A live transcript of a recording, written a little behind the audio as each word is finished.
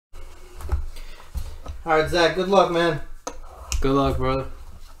Alright, Zach, good luck, man. Good luck, brother.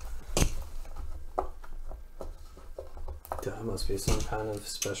 That must be some kind of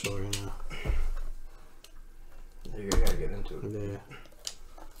special right now. You gotta get into it. Yeah.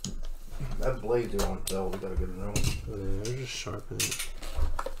 That blades are on sale. We gotta get it wrong. Yeah, they're just sharpening it.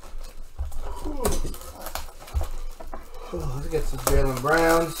 Let's get some Jalen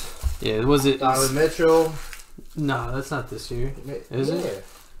Browns. Yeah, was it? Donovan Mitchell. No, that's not this year. Is yeah. it?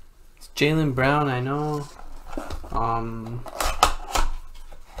 It's Jalen Brown, I know.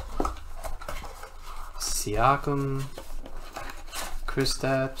 Siakam,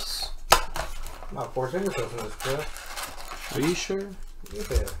 Kristaps. No, Porzingis wasn't this good. Are you sure?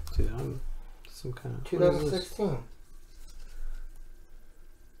 Yeah. Dude, I'm some kind of 2016.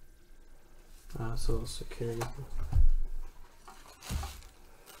 Social security.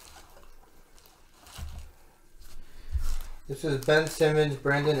 This is Ben Simmons,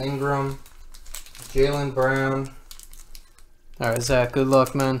 Brandon Ingram, Jalen Brown. Alright, Zach, good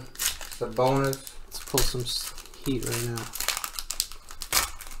luck, man. It's a bonus. Let's pull some heat right now.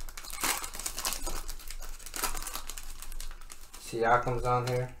 Siakam's on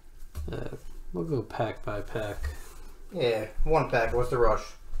here. We'll go pack by pack. Yeah, one pack. What's the rush?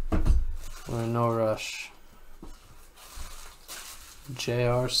 We're in no rush.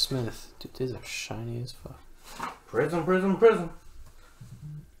 J.R. Smith. Dude, these are shiny as fuck. Prizm, Prizm, Prizm.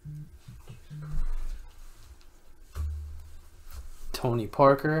 Tony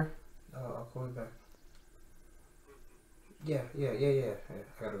Parker. I'll call you back. Yeah. I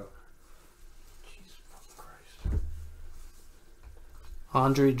gotta go. Jesus fucking Christ.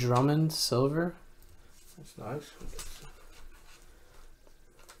 Andre Drummond, silver. That's nice.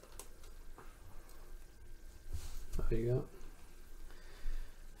 There you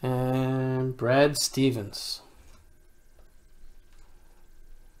go. And Brad Stevens.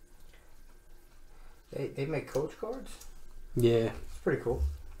 They make coach cards? Yeah. It's pretty cool.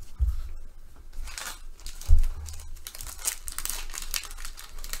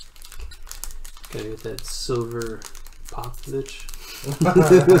 Gotta get that silver Popovich.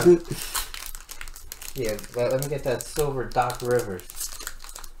 Yeah, let me get that silver Doc Rivers.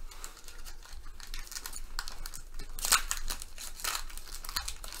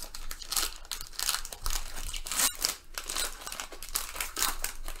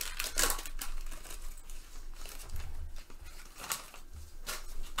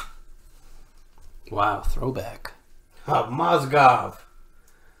 Wow, throwback. Mozgov.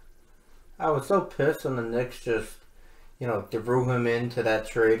 I was so pissed when the Knicks just, threw him into that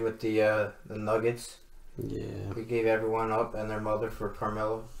trade with the Nuggets. Yeah. He gave everyone up and their mother for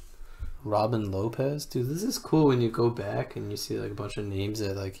Carmelo. Robin Lopez, dude, this is cool when you go back and you see like a bunch of names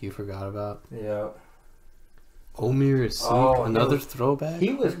that like you forgot about. Yeah. Omer Asik, another throwback.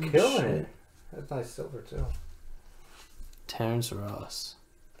 He was killing it. That's nice silver too. Terrence Ross.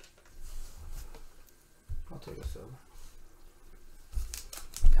 I'll take a silver.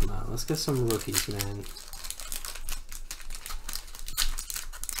 Come on, let's get some rookies, man. It's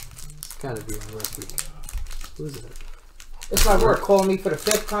gotta be a rookie. Who is it? It's my work calling me for the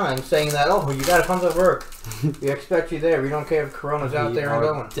 5th time saying that, oh, you gotta come to work. We expect you there. We don't care if Corona's out there and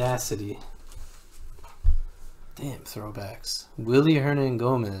going. Audacity. Damn, throwbacks. Willie Hernan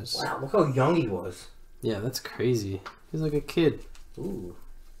Gomez. Wow, look how young he was. Yeah, that's crazy. He's like a kid. Ooh.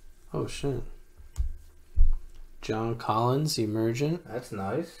 Oh, shit. John Collins, Emergent. That's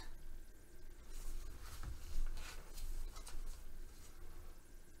nice.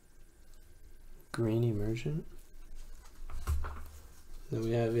 Green Emergent. Then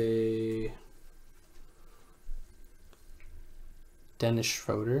we have a Dennis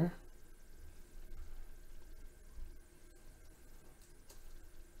Schroeder.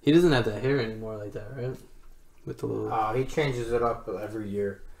 He doesn't have that hair anymore like that, right? With the little... He changes it up every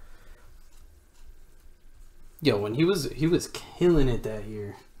year. Yo, when he was killing it that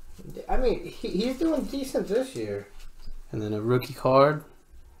year. I mean, he's doing decent this year. And then a rookie card.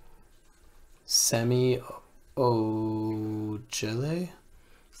 Semi Ojale.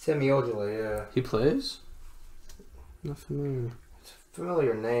 Semi Ojale, yeah. He plays? Not familiar. It's a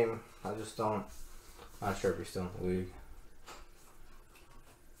familiar name. I just don't. Not sure if he's still in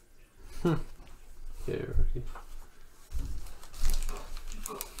the league. Yeah, rookie.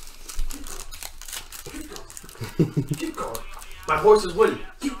 Keep going. My horse is winning.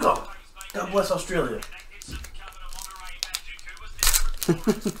 Keep going. God bless Australia.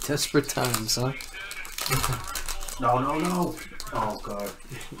 Desperate times, huh? No. Oh, God.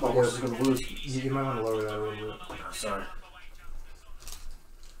 My horse is going to lose. You might want to lower that a little bit. Sorry.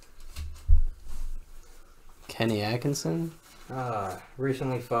 Kenny Atkinson?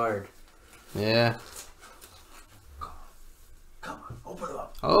 Recently fired. Yeah.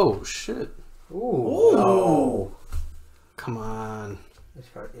 Oh shit! Ooh. Ooh. Come on. It's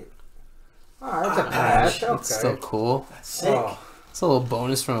probably it. Oh, it's a patch. Okay. It's still cool. That's sick. Oh. It's a little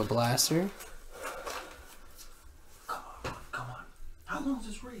bonus from a blaster. Come on, come on. How long is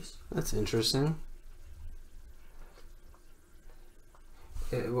this race? That's interesting.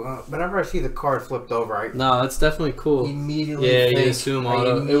 Whenever I see the card flipped over, I No, that's definitely cool. immediately Yeah, you think, assume I auto.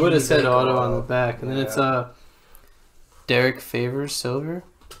 It would immediately have said think, auto on oh, the back, and then it's yeah. Derek Favors silver.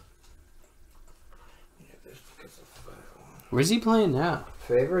 Where's he playing now?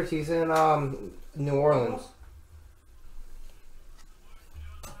 Favors? He's in New Orleans.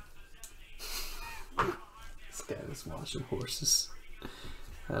 This guy was watching horses.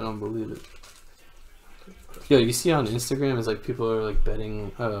 I don't believe it. Yo, you see on Instagram, it's like people are like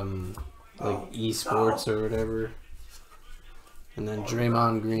betting like esports or whatever. And then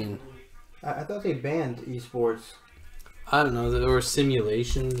Draymond Green. I thought they banned esports. I don't know, there were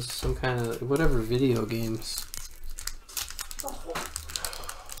simulations, some kind of whatever video games.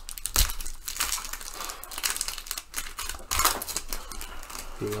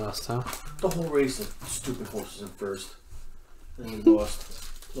 You lost, huh? The whole race of stupid horses in first. And he lost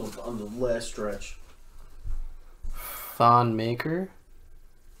on the last stretch. Thon Maker.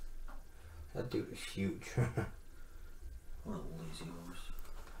 That dude is huge. What a lazy horse.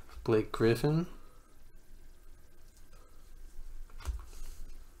 Blake Griffin.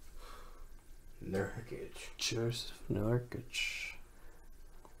 Nurkic. Joseph Nurkic.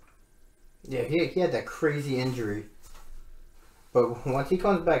 Yeah, he had that crazy injury. But once he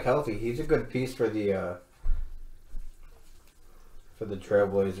comes back healthy, he's a good piece for the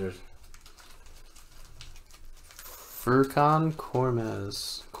Trailblazers. Furkan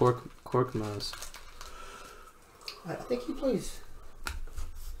Korkmaz. I think he plays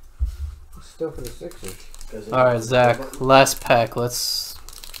still for the Sixers. All right, Zach. Last pack. Let's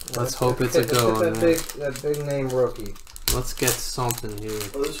hope it's a go. That big name rookie. Let's get something here.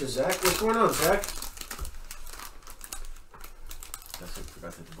 Oh, this is Zach? What's going on, Zach? I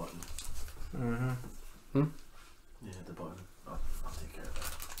forgot to hit the button. Mm-hmm. Yeah, hit the button. I'll take care of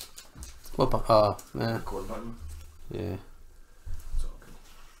that. What? Oh, man. Record button. Yeah. It's all good.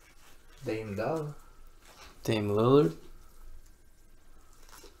 Dame Dove. Dame Lillard.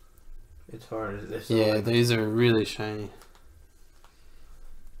 It's hard. It's Yeah, like, these are really shiny.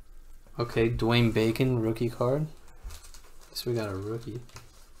 Okay, Dwayne Bacon rookie card. Guess we got a rookie.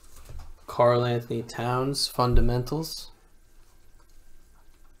 Karl Anthony Towns fundamentals.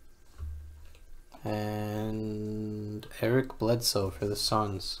 And Eric Bledsoe for the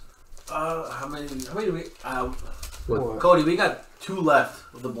Suns. How many do we What? Cody, we got 2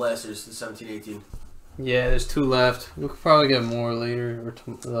 left of the Blasters, the 17-18. Yeah, there's 2 left. We could probably get more later or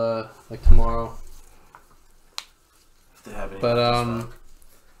like tomorrow. If they have any But left in stock.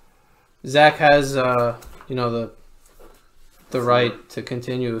 Zach has you know the right to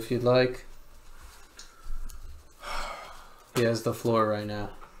continue if you'd like. He has the floor right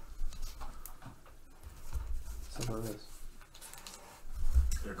now. So it is.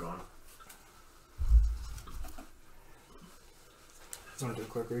 They're gone. Want to do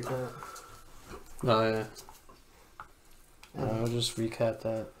a quick recap? Oh yeah. I'll just recap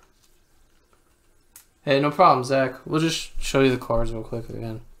that. Hey, no problem, Zach. We'll just show you the cards real quick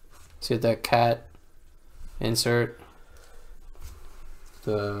again. See that cat insert.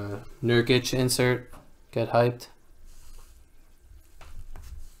 The Nurkic insert. Get hyped.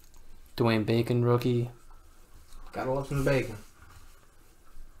 Dwayne Bacon rookie. Gotta love some bacon.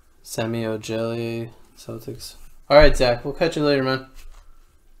 Semi Ojeleye Celtics. Alright, Zach. We'll catch you later, man.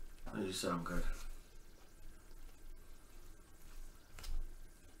 As you said, I'm good.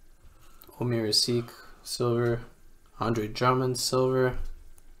 Omer Asik, silver. Andre Drummond, silver.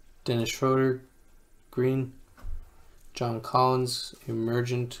 Dennis Schroeder, green. John Collins,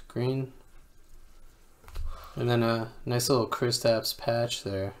 emergent, green. And then a nice little Kristaps patch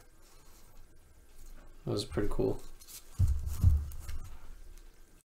there. That was pretty cool.